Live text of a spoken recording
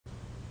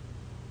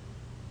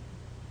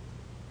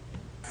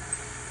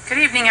Good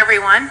evening,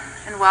 everyone,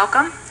 and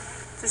welcome.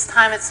 This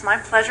time it's my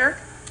pleasure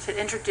to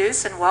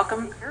introduce and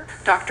welcome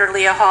Dr.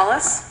 Leah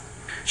Hollis.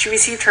 She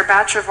received her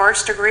Bachelor of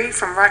Arts degree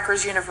from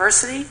Rutgers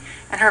University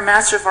and her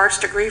Master of Arts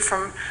degree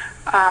from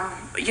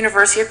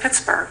University of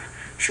Pittsburgh.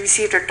 She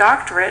received her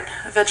Doctorate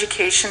of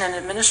Education in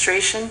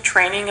Administration,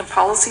 Training, and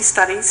Policy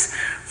Studies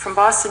from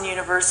Boston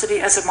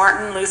University as a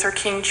Martin Luther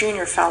King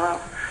Jr.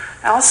 Fellow.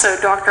 Also,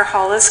 Dr.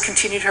 Hollis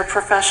continued her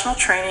professional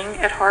training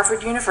at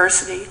Harvard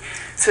University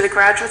through the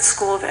Graduate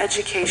School of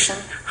Education,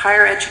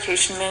 Higher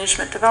Education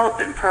Management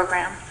Development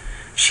Program.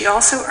 She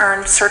also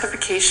earned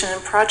certification in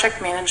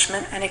project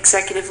management and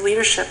executive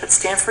leadership at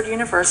Stanford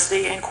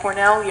University and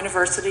Cornell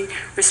University,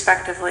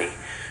 respectively.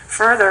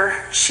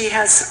 Further, she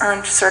has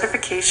earned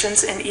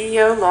certifications in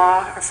EEO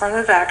law,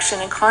 affirmative action,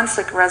 and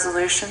conflict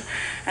resolution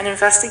and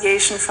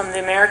investigation from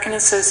the American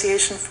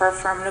Association for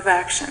Affirmative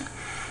Action.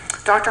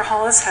 Dr.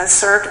 Hollis has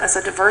served as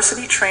a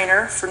diversity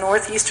trainer for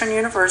Northeastern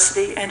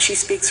University, and she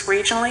speaks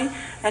regionally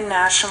and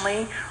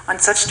nationally on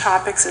such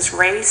topics as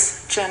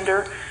race,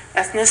 gender,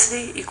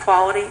 ethnicity,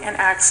 equality, and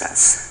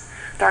access.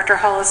 Dr.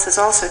 Hollis has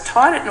also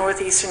taught at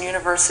Northeastern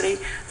University,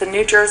 the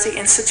New Jersey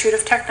Institute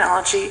of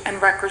Technology,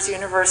 and Rutgers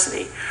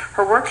University.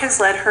 Her work has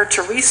led her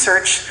to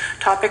research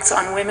topics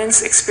on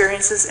women's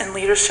experiences in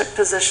leadership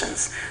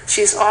positions.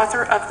 She is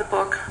author of the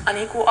book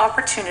Unequal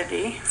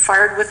Opportunity,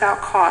 Fired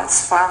Without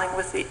Cause, filing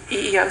with the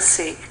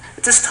EEOC.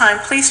 At this time,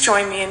 please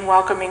join me in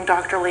welcoming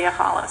Dr. Leah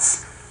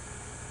Hollis.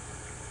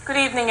 Good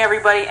evening,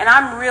 everybody, and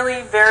I'm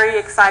really very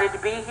excited to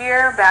be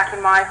here back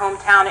in my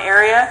hometown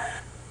area.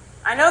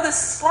 I know this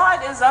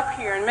slide is up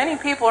here, and many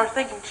people are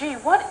thinking, gee,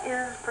 what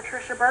is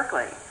Patricia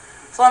Berkeley?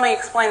 So let me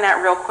explain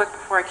that real quick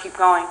before I keep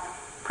going.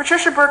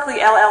 Patricia Berkeley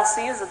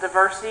LLC is a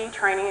diversity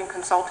training and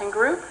consulting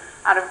group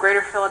out of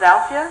Greater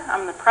Philadelphia.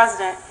 I'm the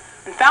president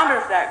and founder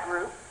of that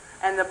group,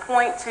 and the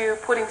point to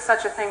putting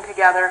such a thing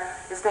together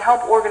is to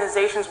help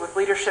organizations with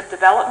leadership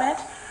development,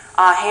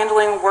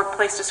 handling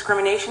workplace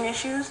discrimination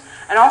issues,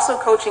 and also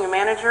coaching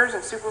managers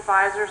and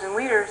supervisors and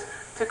leaders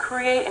to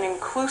create an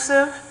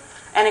inclusive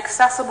and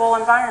accessible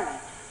environment.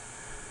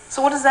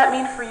 So what does that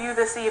mean for you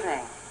this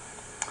evening?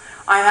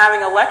 I'm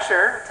having a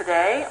lecture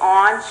today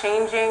on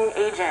changing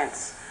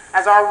agents.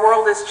 As our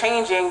world is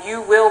changing,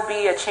 you will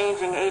be a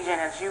changing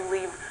agent as you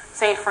leave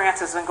St.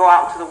 Francis and go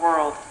out into the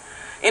world.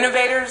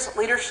 Innovators,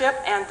 leadership,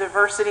 and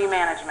diversity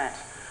management.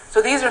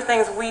 So these are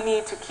things we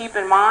need to keep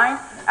in mind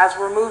as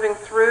we're moving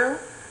through,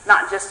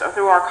 not just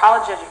through our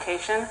college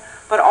education,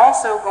 but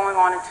also going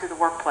on into the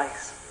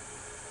workplace.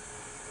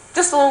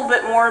 Just a little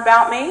bit more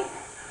about me.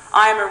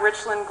 I am a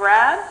Richland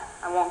grad.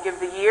 I won't give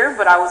the year,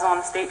 but I was on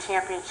the state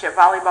championship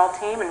volleyball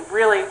team and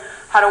really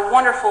had a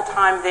wonderful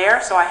time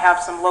there, so I have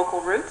some local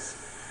roots.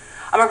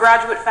 I'm a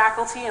graduate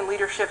faculty in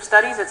leadership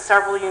studies at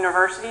several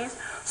universities,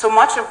 so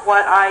much of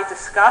what I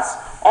discuss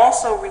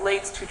also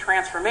relates to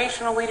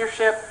transformational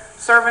leadership,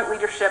 servant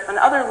leadership, and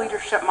other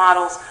leadership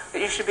models that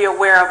you should be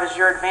aware of as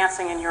you're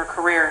advancing in your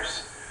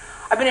careers.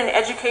 I've been an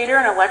educator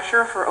and a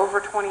lecturer for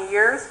over 20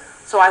 years,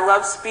 so I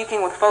love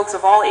speaking with folks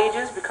of all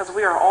ages because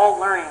we are all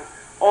learning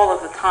all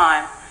of the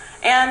time.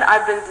 And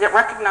I've been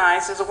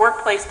recognized as a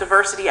workplace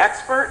diversity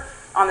expert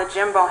on the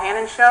Jim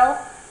Bohannon Show,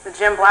 the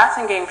Jim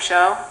Blasingame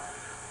Show.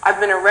 I've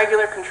been a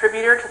regular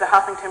contributor to the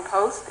Huffington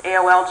Post,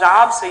 AOL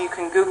Jobs, so you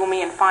can Google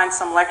me and find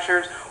some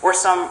lectures or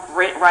some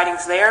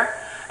writings there.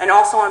 And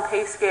also on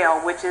Pay Scale,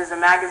 which is a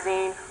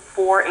magazine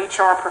for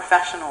HR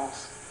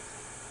professionals.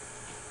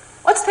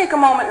 Let's take a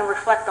moment and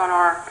reflect on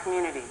our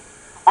community,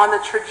 on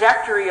the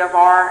trajectory of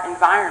our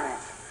environment.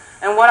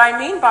 And what I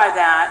mean by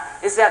that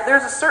is that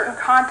there's a certain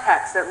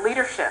context that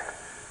leadership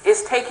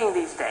is taking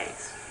these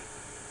days.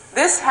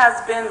 This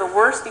has been the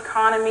worst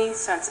economy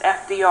since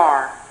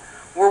FDR,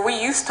 where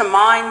we used to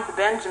mine the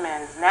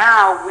Benjamins.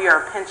 Now we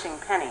are pinching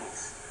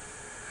pennies.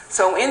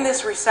 So in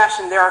this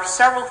recession, there are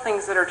several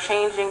things that are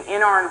changing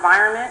in our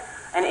environment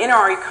and in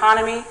our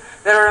economy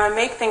that are going to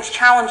make things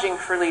challenging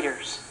for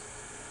leaders.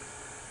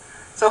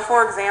 So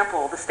for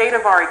example, the state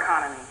of our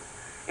economy.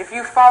 If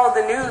you followed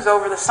the news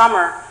over the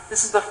summer,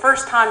 this is the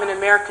first time in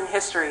American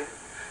history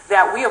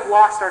that we have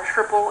lost our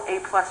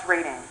AAA+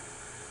 rating.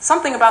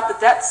 Something about the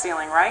debt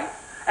ceiling, right?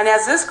 And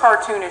as this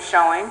cartoon is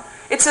showing,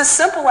 it's as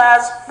simple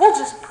as, we'll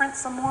just print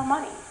some more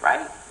money,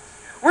 right?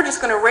 We're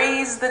just going to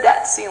raise the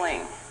debt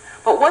ceiling.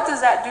 But what does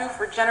that do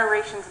for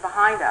generations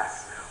behind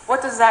us?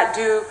 What does that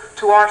do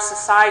to our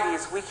society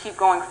as we keep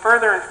going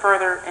further and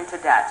further into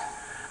debt?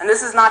 And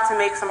this is not to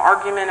make some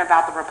argument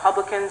about the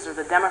Republicans or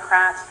the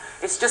Democrats.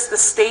 It's just the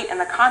state and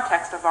the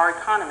context of our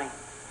economy.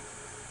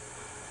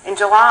 In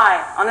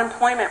July,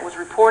 unemployment was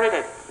reported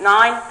at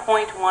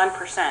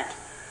 9.1%,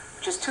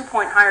 which is 2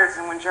 points higher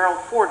than when Gerald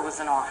Ford was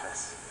in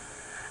office.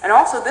 And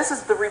also, this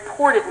is the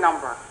reported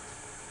number.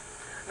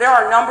 There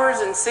are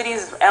numbers in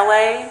cities of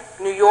LA,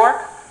 New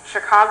York,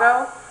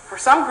 Chicago, for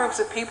some groups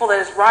of people that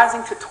is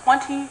rising to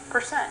 20%.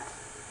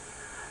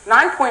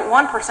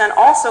 9.1%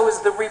 also is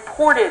the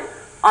reported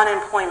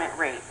unemployment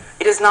rate.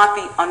 It is not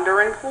the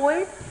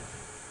underemployed,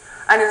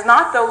 and is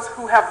not those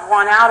who have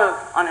run out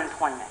of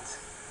unemployment.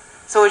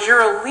 So as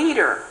you're a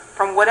leader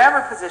from whatever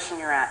position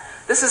you're at,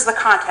 this is the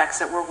context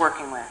that we're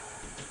working with.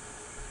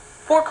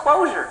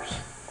 Foreclosures.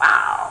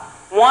 Wow.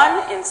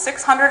 1 in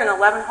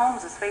 611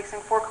 homes is facing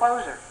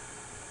foreclosure.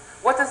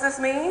 What does this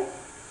mean?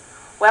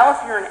 Well,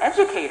 if you're an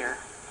educator,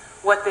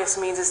 what this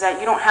means is that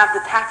you don't have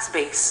the tax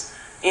base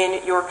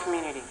in your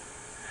community.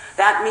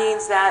 That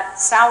means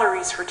that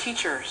salaries for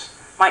teachers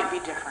might be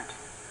different.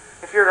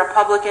 If you're a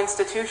public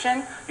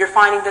institution, you're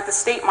finding that the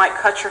state might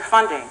cut your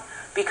funding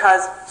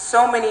because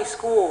so many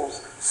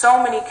schools,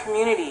 so many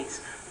communities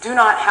do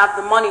not have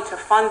the money to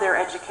fund their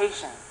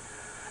education.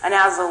 And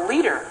as a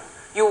leader,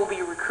 you will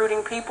be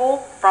recruiting people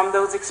from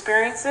those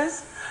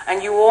experiences,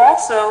 and you will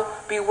also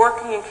be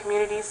working in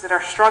communities that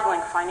are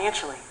struggling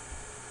financially.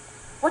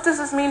 What does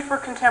this mean for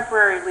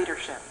contemporary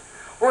leadership?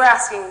 We're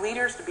asking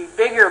leaders to be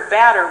bigger,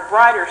 badder,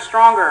 brighter,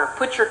 stronger,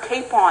 put your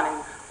cape on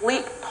and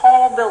leap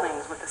tall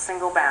buildings with a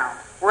single bound.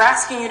 We're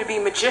asking you to be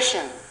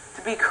magicians,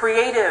 to be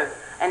creative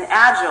and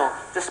agile,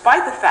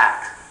 despite the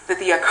fact that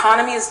the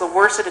economy is the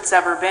worst that it's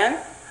ever been,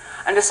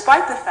 and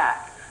despite the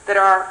fact that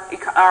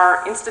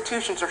our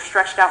institutions are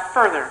stretched out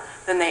further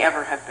than they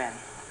ever have been.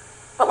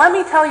 But let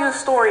me tell you a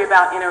story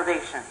about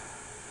innovation.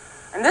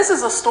 And this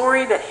is a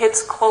story that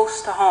hits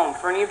close to home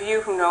for any of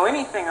you who know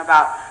anything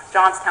about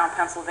Johnstown,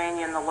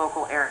 Pennsylvania, and the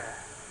local area.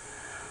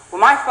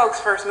 When my folks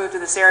first moved to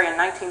this area in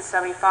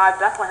 1975,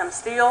 Bethlehem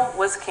Steel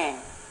was king.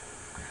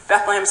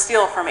 Bethlehem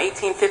Steel from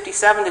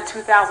 1857 to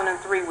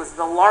 2003 was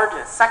the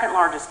largest, second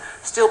largest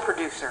steel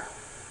producer.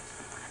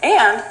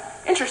 And,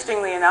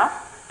 interestingly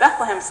enough,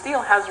 Bethlehem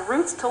Steel has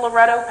roots to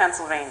Loretto,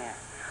 Pennsylvania.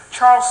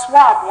 Charles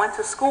Schwab went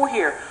to school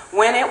here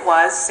when it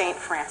was St.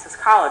 Francis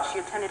College. He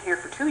attended here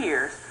for 2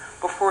 years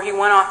before he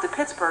went off to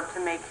Pittsburgh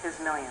to make his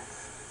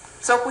millions.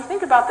 So if we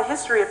think about the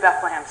history of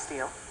Bethlehem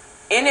Steel,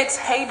 in its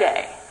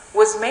heyday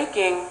was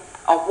making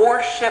a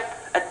warship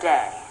a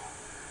day.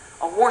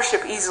 A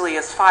warship easily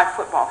is 5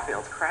 football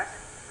fields, correct?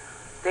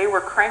 They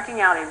were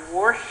cranking out a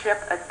warship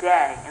a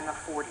day in the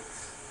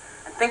 40s.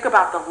 And think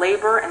about the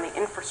labor and the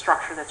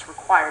infrastructure that's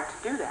required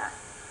to do that.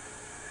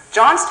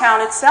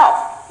 Johnstown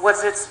itself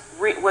was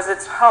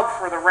its hub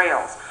for the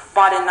rails.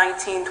 Bought in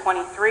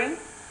 1923,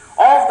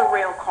 all of the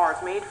rail cars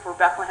made for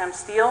Bethlehem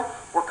Steel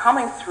were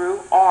coming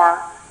through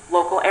our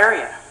local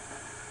area,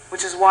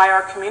 which is why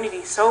our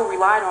community so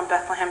relied on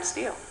Bethlehem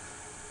Steel.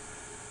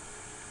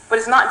 But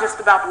it's not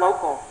just about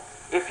local.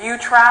 If you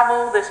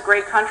travel this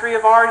great country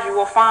of ours, you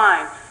will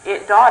find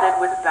it dotted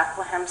with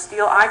Bethlehem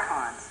Steel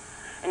icons.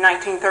 In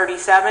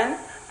 1937,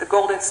 the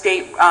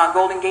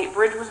Golden Gate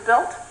Bridge was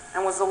built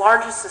and was the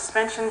largest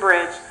suspension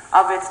bridge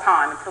of its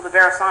time until the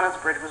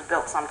Verrasanas Bridge was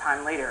built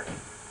sometime later.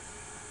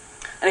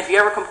 And if you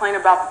ever complain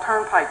about the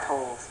turnpike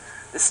tolls,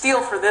 the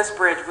steel for this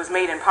bridge was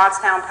made in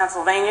Pottstown,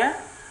 Pennsylvania,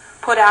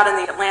 put out in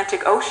the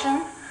Atlantic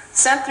Ocean,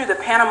 sent through the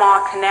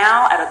Panama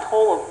Canal at a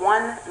toll of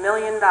 $1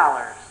 million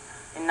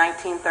in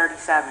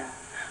 1937,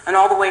 and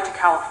all the way to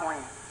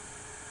California.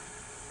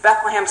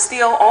 Bethlehem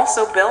Steel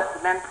also built the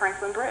Ben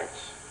Franklin Bridge.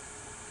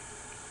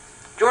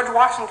 George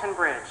Washington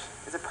Bridge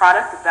is a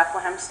product of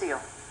Bethlehem Steel.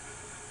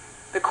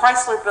 The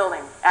Chrysler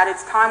Building, at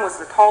its time, was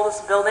the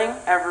tallest building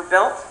ever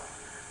built,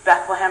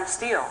 Bethlehem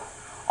Steel,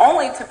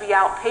 only to be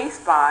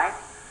outpaced by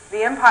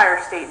the Empire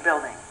State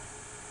Building,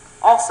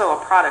 also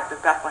a product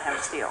of Bethlehem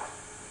Steel.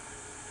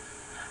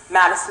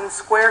 Madison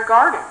Square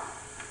Garden,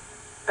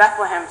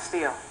 Bethlehem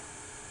Steel.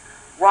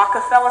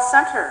 Rockefeller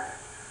Center,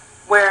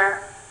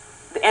 where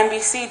the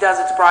NBC does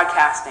its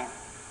broadcasting,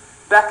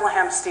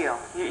 Bethlehem Steel.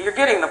 You're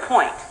getting the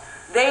point.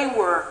 They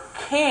were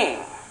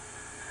king.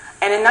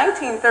 And in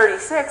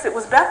 1936, it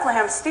was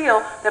Bethlehem Steel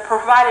that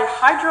provided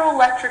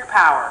hydroelectric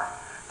power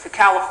to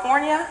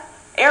California,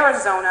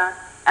 Arizona,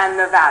 and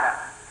Nevada.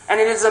 And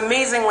it is an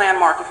amazing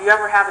landmark. If you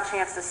ever have a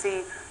chance to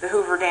see the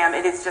Hoover Dam,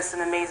 it is just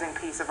an amazing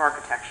piece of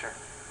architecture.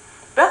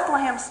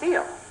 Bethlehem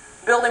Steel,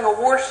 building a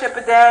warship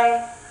a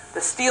day, the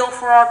steel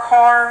for our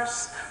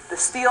cars, the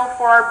steel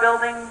for our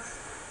buildings,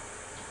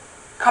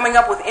 coming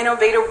up with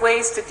innovative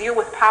ways to deal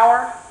with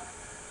power.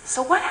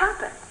 So what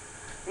happened?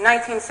 In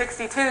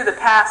 1962, the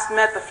past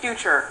met the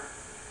future.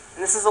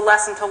 And this is a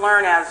lesson to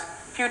learn as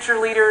future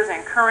leaders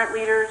and current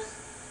leaders.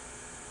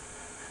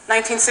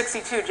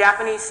 1962,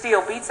 Japanese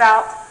steel beats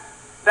out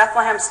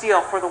Bethlehem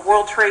Steel for the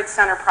World Trade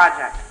Center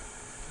project.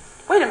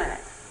 Wait a minute.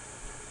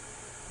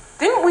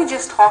 Didn't we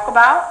just talk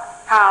about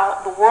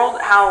how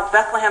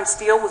Bethlehem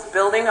Steel was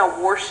building a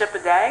warship a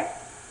day?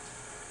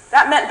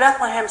 That meant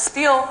Bethlehem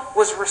Steel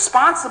was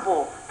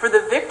responsible for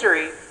the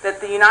victory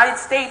that the United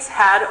States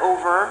had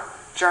over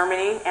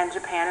Germany and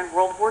Japan in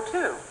World War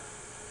II.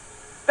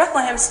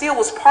 Bethlehem Steel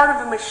was part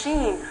of a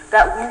machine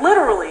that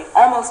literally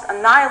almost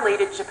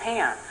annihilated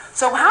Japan.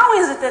 So how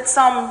is it that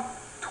some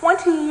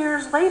 20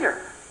 years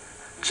later,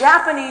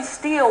 Japanese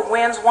steel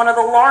wins one of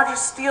the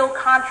largest steel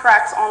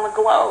contracts on the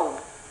globe?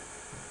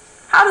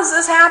 How does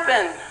this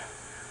happen?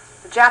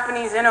 The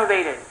Japanese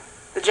innovated.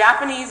 The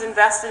Japanese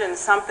invested in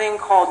something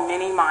called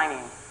mini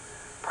mining,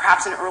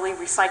 perhaps an early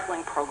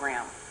recycling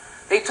program.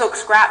 They took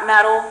scrap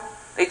metal,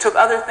 they took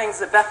other things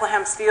that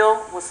Bethlehem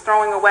Steel was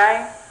throwing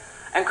away,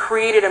 and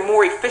created a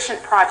more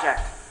efficient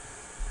project.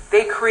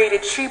 They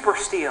created cheaper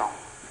steel,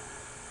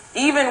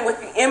 even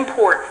with the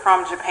import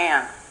from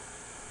Japan.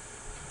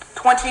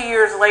 20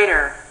 years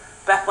later,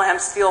 Bethlehem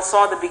Steel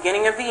saw the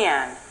beginning of the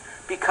end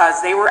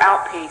because they were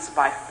outpaced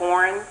by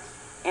foreign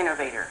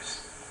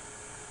innovators.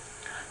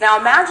 Now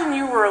imagine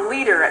you were a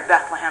leader at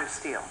Bethlehem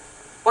Steel.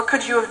 What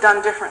could you have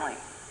done differently?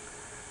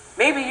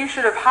 Maybe you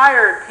should have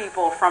hired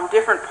people from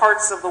different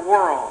parts of the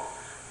world,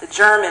 the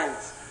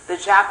Germans, the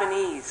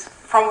Japanese,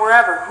 from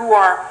wherever, who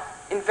are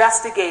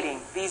investigating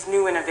these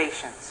new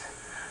innovations.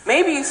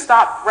 Maybe you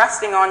stop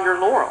resting on your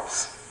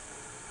laurels.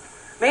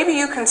 Maybe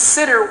you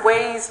consider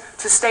ways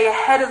to stay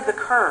ahead of the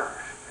curve,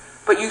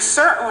 but you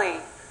certainly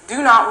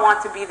do not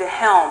want to be the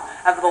helm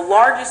of the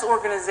largest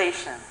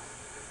organization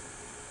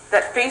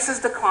that faces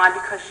decline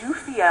because you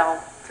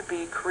fail to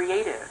be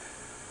creative,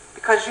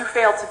 because you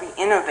fail to be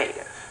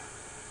innovative.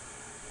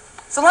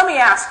 So let me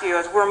ask you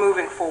as we're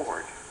moving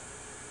forward,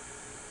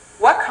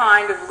 what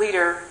kind of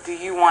leader do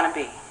you want to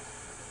be?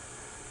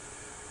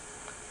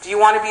 Do you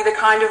want to be the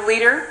kind of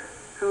leader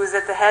who is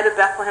at the head of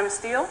Bethlehem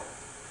Steel?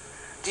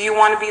 Do you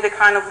want to be the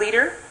kind of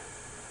leader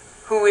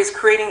who is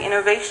creating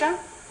innovation?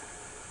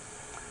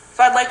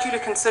 So I'd like you to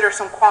consider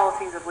some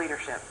qualities of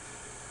leadership.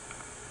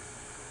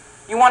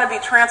 You want to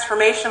be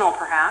transformational,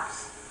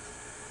 perhaps,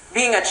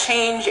 being a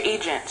change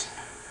agent.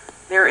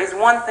 There is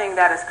one thing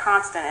that is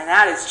constant, and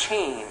that is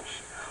change.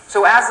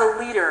 So as a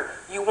leader,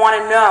 you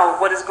want to know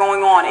what is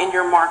going on in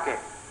your market.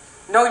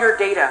 Know your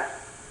data.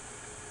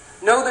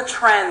 Know the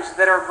trends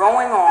that are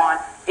going on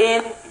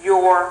in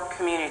your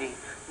community,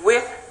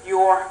 with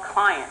your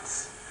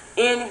clients,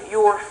 in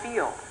your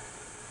field.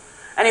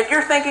 And if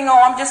you're thinking,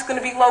 oh, I'm just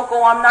going to be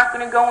local, I'm not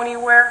going to go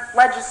anywhere,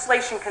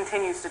 legislation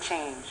continues to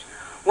change.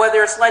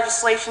 Whether it's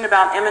legislation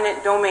about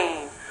eminent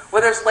domain,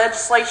 whether it's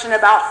legislation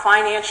about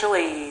financial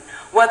aid,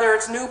 whether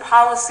it's new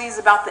policies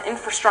about the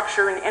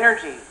infrastructure and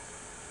energy,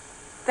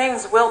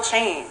 things will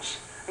change.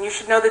 And you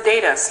should know the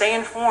data, stay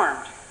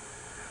informed.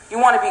 You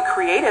want to be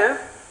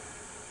creative.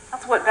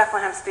 That's what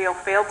Bethlehem Steel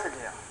failed to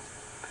do.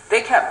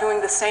 They kept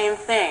doing the same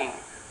thing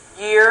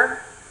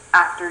year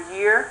after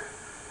year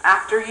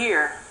after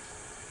year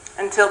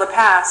until the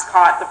past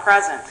caught the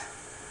present.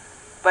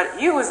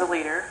 But you as a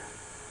leader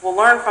will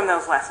learn from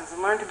those lessons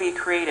and learn to be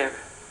creative.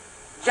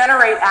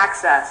 Generate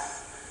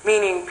access,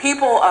 meaning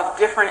people of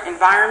different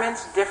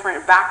environments,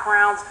 different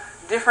backgrounds,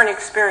 different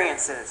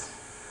experiences.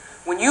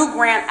 When you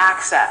grant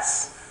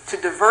access to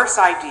diverse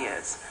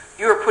ideas,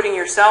 you are putting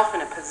yourself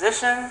in a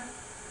position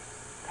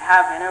to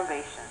have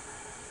innovation.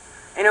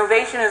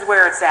 Innovation is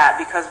where it's at,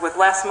 because with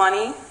less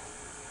money,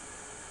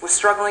 with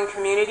struggling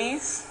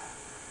communities,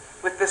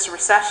 with this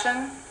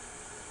recession,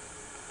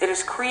 it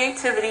is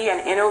creativity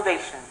and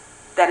innovation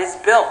that is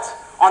built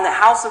on the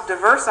house of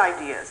diverse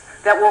ideas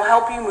that will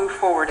help you move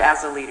forward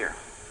as a leader.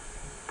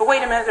 But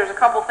wait a minute, there's a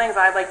couple things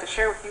I'd like to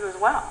share with you as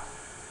well.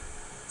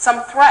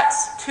 Some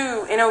threats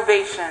to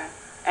innovation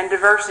and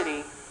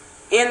diversity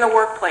in the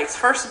workplace.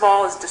 First of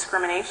all is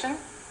discrimination,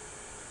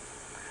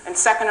 and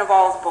second of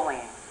all is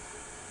bullying.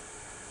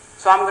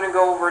 So I'm going to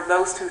go over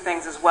those two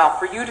things as well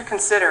for you to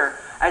consider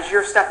as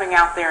you're stepping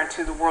out there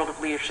into the world of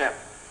leadership.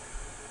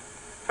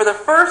 For the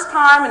first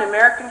time in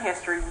American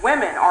history,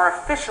 women are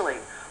officially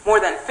more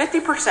than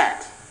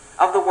 50%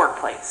 of the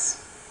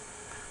workplace.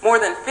 More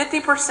than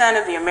 50%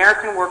 of the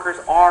American workers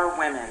are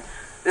women.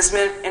 This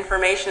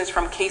information is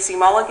from Casey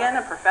Mulligan,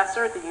 a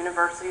professor at the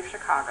University of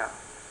Chicago.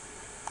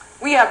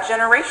 We have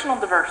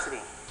generational diversity.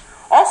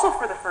 Also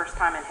for the first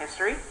time in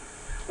history,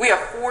 we have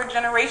 4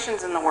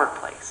 generations in the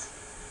workplace.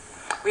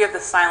 We have the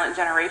silent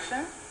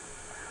generation,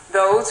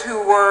 those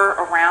who were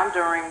around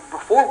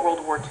before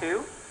World War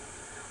II.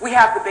 We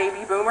have the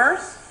baby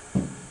boomers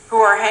who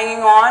are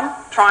hanging on,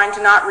 trying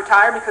to not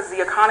retire because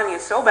the economy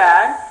is so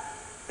bad,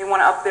 they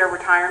want to up their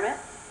retirement.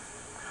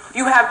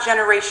 You have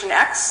Generation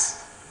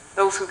X,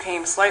 those who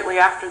came slightly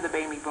after the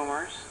baby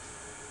boomers.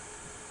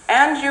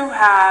 And you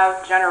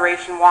have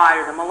Generation Y,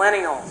 or the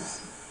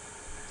millennials.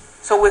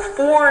 So with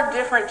 4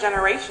 different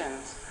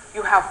generations,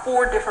 you have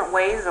 4 different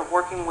ways of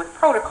working with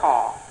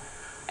protocol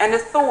and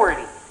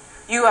authority.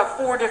 You have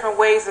 4 different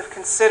ways of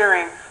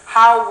considering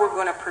how we're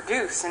going to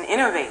produce and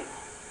innovate.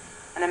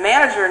 And a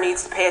manager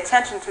needs to pay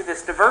attention to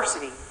this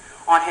diversity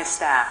on his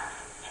staff.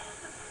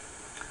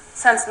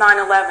 Since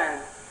 9/11,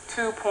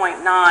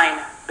 2.9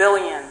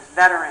 billion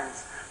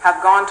veterans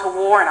have gone to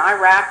war in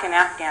Iraq and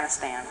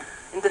Afghanistan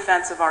in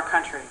defense of our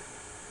country.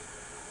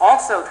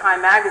 Also,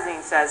 Time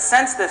magazine says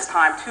since this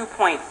time,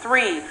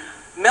 2.3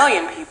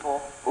 million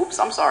people,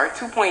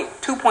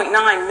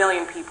 2.9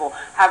 million people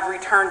have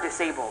returned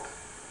disabled.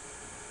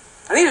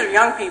 And these are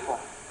young people.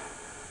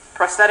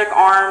 Prosthetic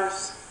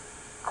arms,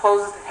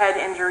 closed head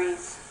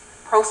injuries,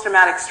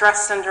 post-traumatic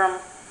stress syndrome.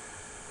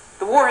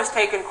 The war has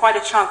taken quite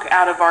a chunk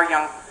out of our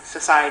young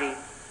society.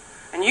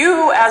 And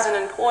you, as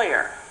an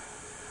employer,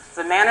 as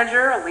a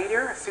manager, a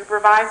leader, a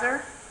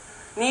supervisor,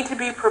 need to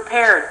be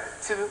prepared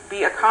to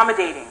be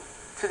accommodating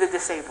to the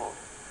disabled.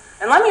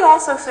 And let me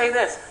also say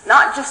this,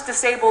 not just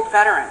disabled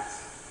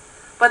veterans,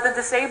 but the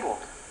disabled.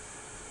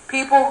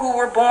 People who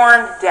were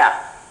born deaf,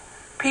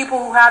 people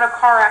who had a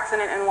car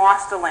accident and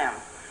lost a limb,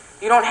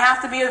 You don't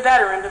have to be a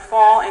veteran to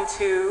fall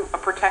into a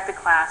protected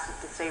class of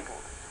disabled.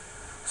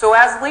 So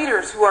as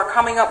leaders who are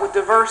coming up with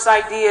diverse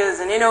ideas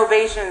and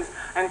innovations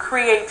and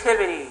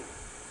creativity,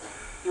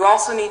 you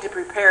also need to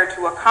prepare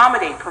to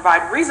accommodate,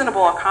 provide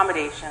reasonable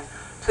accommodation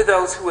to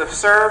those who have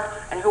served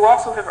and who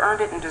also have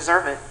earned it and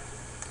deserve it.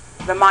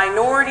 The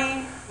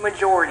minority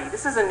majority,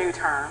 this is a new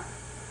term.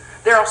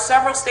 There are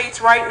several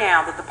states right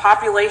now that the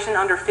population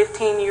under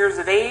 15 years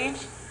of age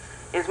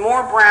is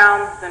more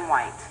brown than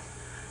white.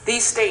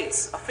 These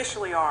states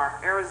officially are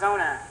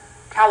Arizona,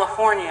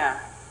 California,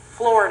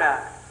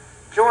 Florida,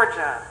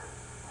 Georgia,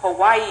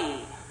 Hawaii,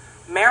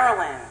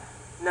 Maryland,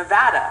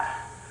 Nevada,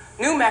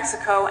 New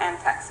Mexico, and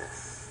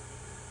Texas.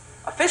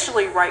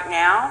 Officially right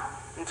now,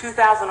 in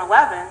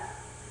 2011,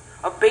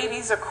 of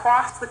babies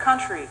across the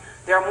country,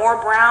 there are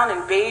more brown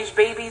and beige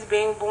babies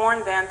being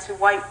born than to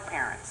white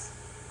parents.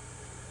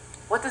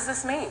 What does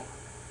this mean?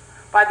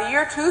 By the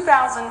year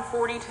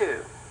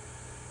 2042,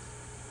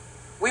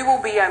 we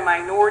will be a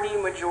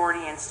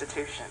minority-majority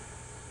institution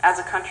as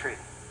a country,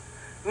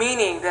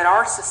 meaning that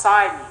our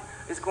society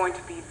is going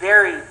to be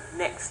very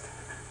mixed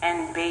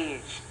and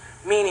beige,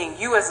 meaning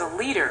you as a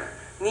leader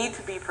need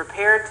to be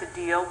prepared to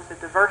deal with the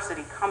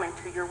diversity coming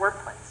to your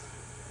workplace.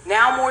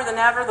 Now more than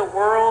ever, the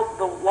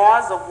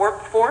laws of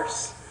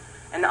workforce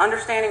and the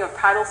understanding of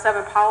Title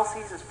VII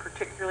policies is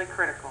particularly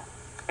critical.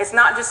 It's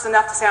not just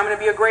enough to say, I'm going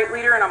to be a great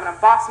leader and I'm going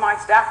to boss my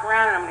staff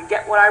around and I'm going to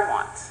get what I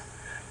want.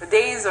 The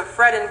days of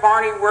Fred and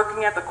Barney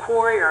working at the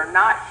quarry are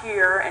not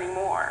here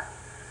anymore.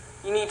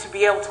 You need to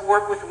be able to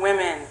work with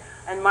women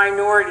and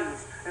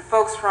minorities and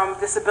folks from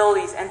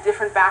disabilities and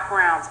different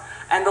backgrounds.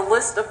 And the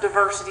list of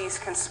diversities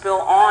can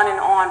spill on and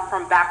on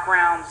from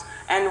backgrounds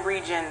and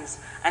regions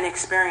and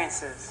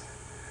experiences.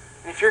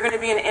 And if you're going to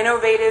be an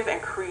innovative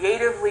and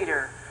creative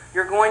leader,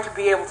 you're going to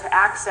be able to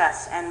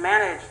access and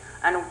manage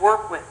and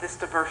work with this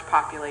diverse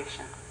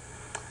population.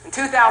 In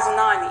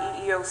 2009,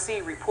 the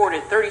EEOC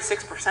reported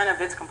 36%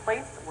 of its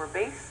complaints were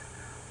based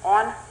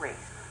on race.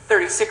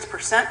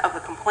 36% of the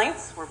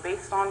complaints were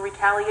based on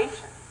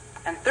retaliation.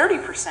 And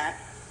 30%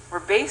 were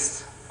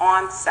based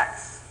on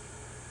sex.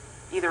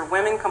 Either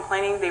women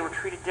complaining they were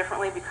treated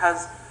differently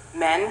because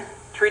men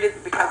treated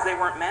because they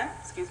weren't men,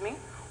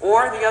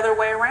 or the other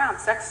way around.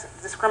 Sex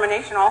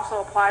discrimination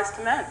also applies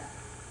to men.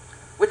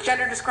 With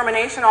gender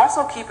discrimination,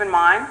 also keep in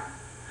mind,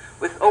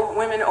 with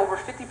women over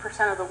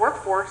 50% of the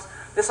workforce,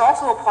 this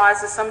also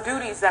applies to some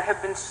duties that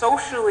have been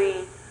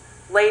socially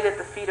laid at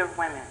the feet of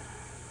women.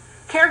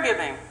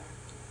 Caregiving.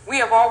 We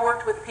have all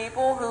worked with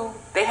people who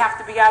they have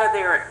to be out of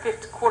there at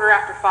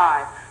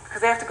 5:45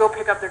 because they have to go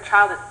pick up their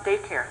child at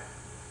daycare.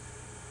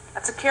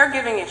 That's a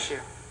caregiving issue.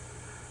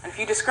 And if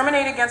you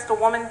discriminate against a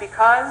woman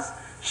because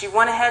she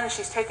went ahead and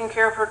she's taking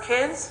care of her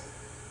kids,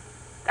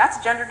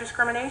 that's gender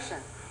discrimination.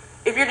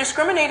 If you're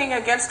discriminating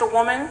against a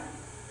woman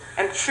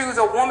and choose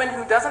a woman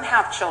who doesn't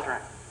have children,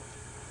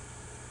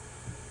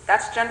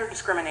 that's gender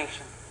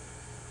discrimination.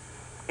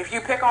 If you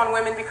pick on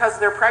women because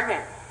they're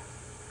pregnant,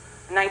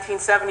 in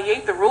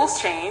 1978 the rules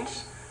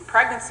changed, and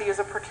pregnancy is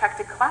a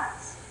protected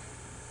class.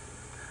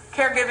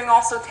 Caregiving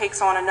also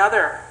takes on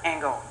another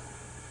angle.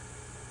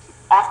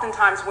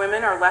 Oftentimes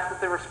women are left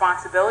with the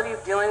responsibility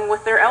of dealing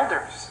with their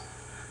elders,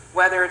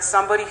 whether it's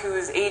somebody who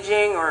is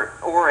aging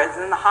or is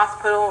in the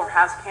hospital or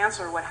has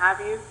cancer or what have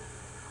you.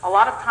 A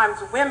lot of times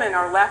women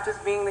are left as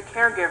being the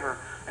caregiver.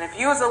 And if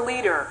you as a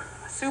leader,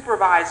 a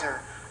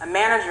supervisor, a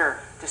manager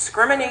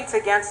discriminates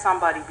against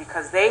somebody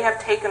because they have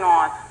taken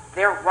on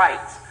their right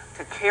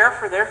to care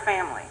for their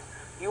family,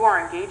 you are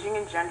engaging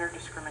in gender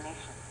discrimination.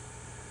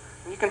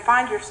 And you can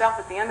find yourself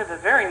at the end of a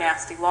very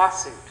nasty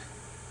lawsuit.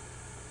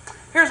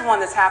 Here's one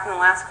that's happened in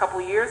the last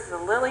couple of years, the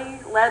Lilly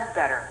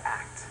Ledbetter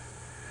Act.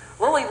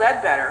 Lilly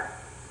Ledbetter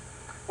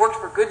worked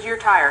for Goodyear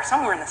Tire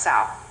somewhere in the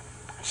South.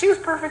 She was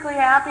perfectly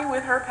happy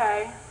with her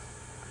pay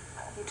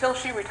until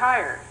she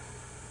retired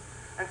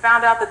and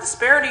found out the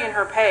disparity in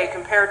her pay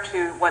compared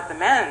to what the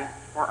men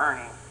were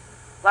earning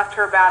left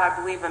her about, I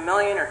believe, $1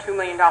 million or $2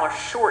 million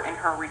short in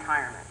her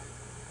retirement.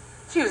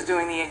 She was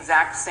doing the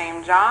exact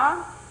same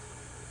job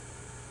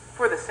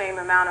for the same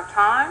amount of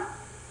time.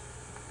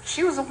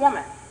 She was a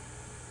woman.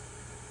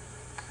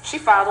 She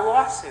filed a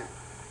lawsuit.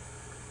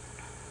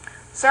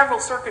 Several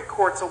circuit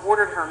courts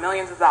awarded her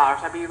millions of dollars,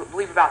 I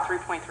believe about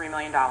 $3.3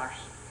 million.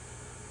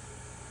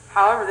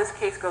 However, this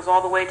case goes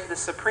all the way to the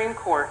Supreme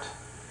Court,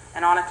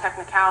 and on a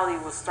technicality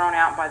was thrown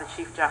out by the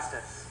Chief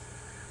Justice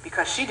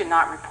because she did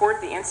not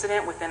report the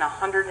incident within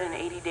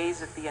 180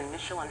 days of the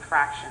initial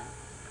infraction.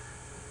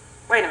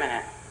 Wait a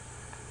minute.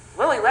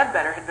 Lilly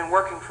Ledbetter had been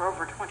working for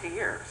over 20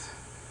 years.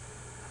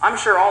 I'm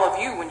sure all of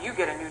you, when you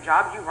get a new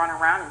job, you run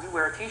around and you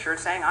wear a t-shirt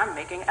saying, I'm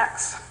making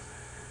X.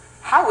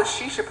 How was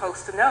she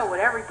supposed to know what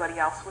everybody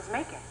else was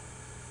making?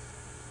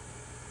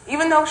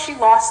 Even though she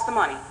lost the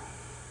money,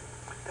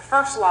 the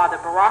first law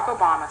that Barack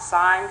Obama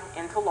signed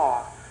into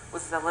law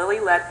was the Lilly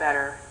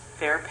Ledbetter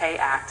Fair Pay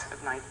Act of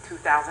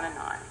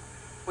 2009,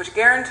 which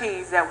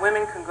guarantees that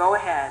women can go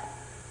ahead.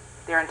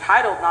 They're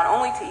entitled not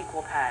only to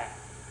equal pay,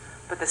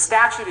 but the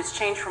statute is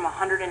changed from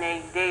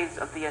 180 days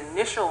of the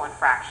initial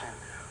infraction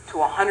to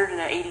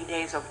 180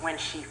 days of when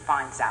she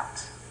finds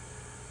out.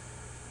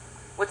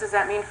 What does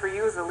that mean for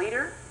you as a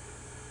leader?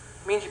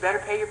 It means you better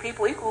pay your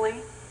people equally.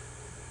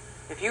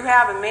 If you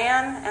have a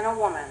man and a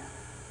woman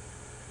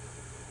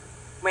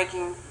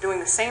doing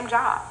the same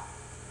job,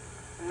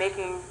 and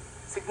making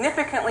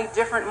significantly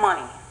different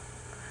money,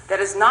 that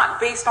is not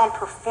based on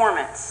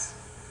performance,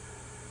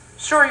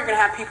 sure, you're going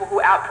to have people who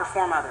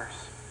outperform others.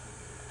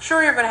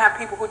 Sure, you're going to have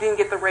people who didn't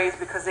get the raise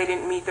because they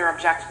didn't meet their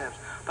objectives.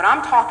 But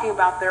I'm talking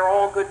about they're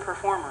all good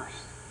performers.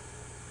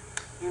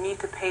 You need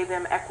to pay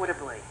them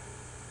equitably.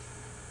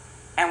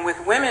 And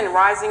with women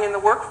rising in the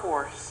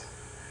workforce,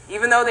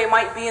 even though they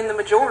might be in the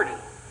majority,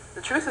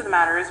 the truth of the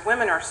matter is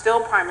women are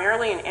still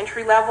primarily in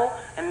entry-level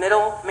and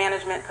middle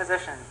management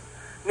positions,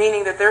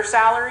 meaning that their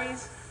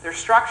salaries, their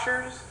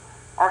structures,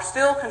 are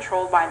still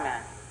controlled by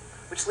men,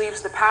 which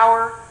leaves the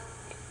power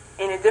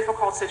in a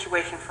difficult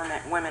situation for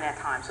women at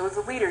times. So as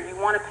a leader, you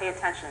want to pay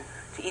attention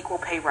to equal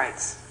pay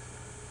rights.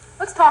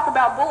 Let's talk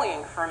about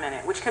bullying for a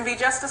minute, which can be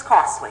just as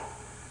costly.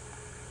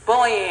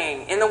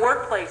 Bullying in the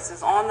workplace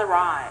is on the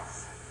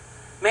rise.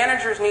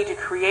 Managers need to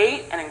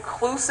create an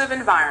inclusive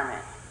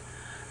environment.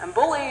 And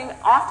bullying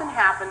often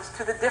happens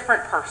to the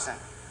different person,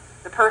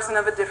 the person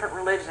of a different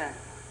religion,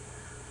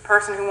 the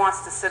person who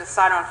wants to sit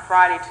aside on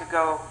Friday to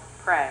go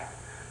pray,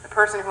 the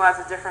person who has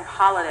a different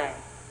holiday,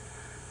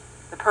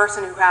 the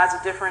person who has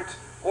a different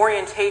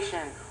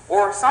orientation,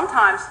 or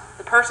sometimes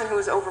the person who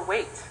is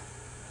overweight.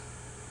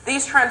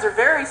 These trends are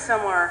very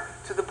similar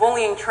to the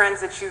bullying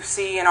trends that you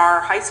see in our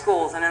high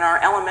schools and in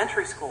our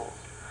elementary schools.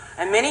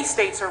 And many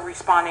states are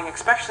responding,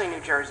 especially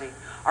New Jersey,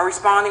 are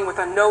responding with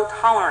a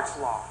no-tolerance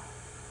law.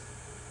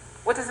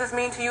 What does this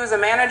mean to you as a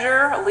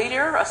manager, a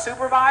leader, a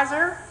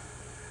supervisor?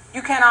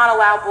 You cannot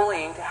allow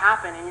bullying to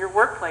happen in your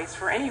workplace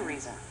for any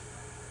reason.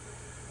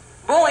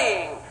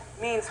 Bullying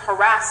means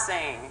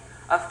harassing,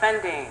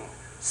 offending,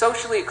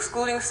 socially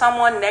excluding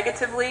someone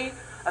negatively,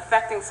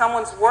 affecting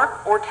someone's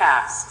work or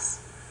tasks.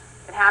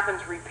 It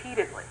happens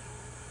repeatedly.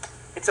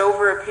 It's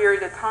over a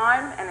period of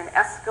time and an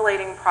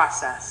escalating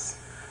process.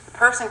 The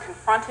person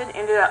confronted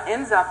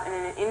ends up in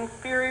an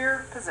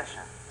inferior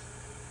position.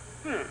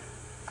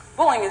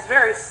 Bullying is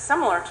very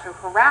similar to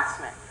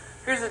harassment.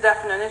 Here's a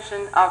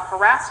definition of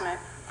harassment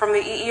from the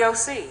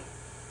EEOC.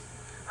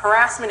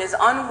 Harassment is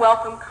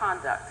unwelcome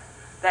conduct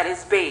that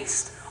is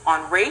based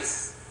on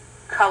race,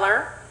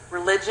 color,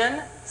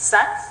 religion,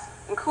 sex,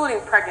 including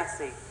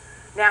pregnancy,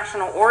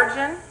 national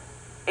origin,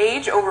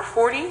 age over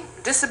 40,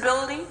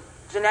 disability,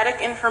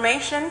 genetic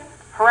information.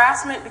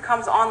 Harassment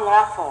becomes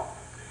unlawful.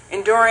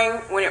 Enduring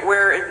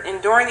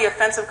the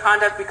offensive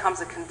conduct becomes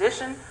a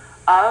condition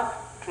of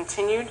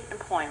continued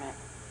employment.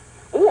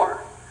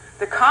 Or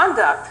the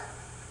conduct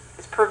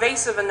is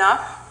pervasive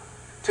enough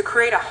to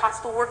create a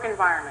hostile work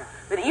environment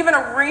that even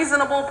a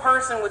reasonable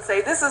person would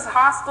say, this is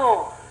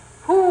hostile.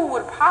 Who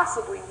would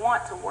possibly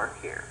want to work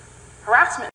here? Harassment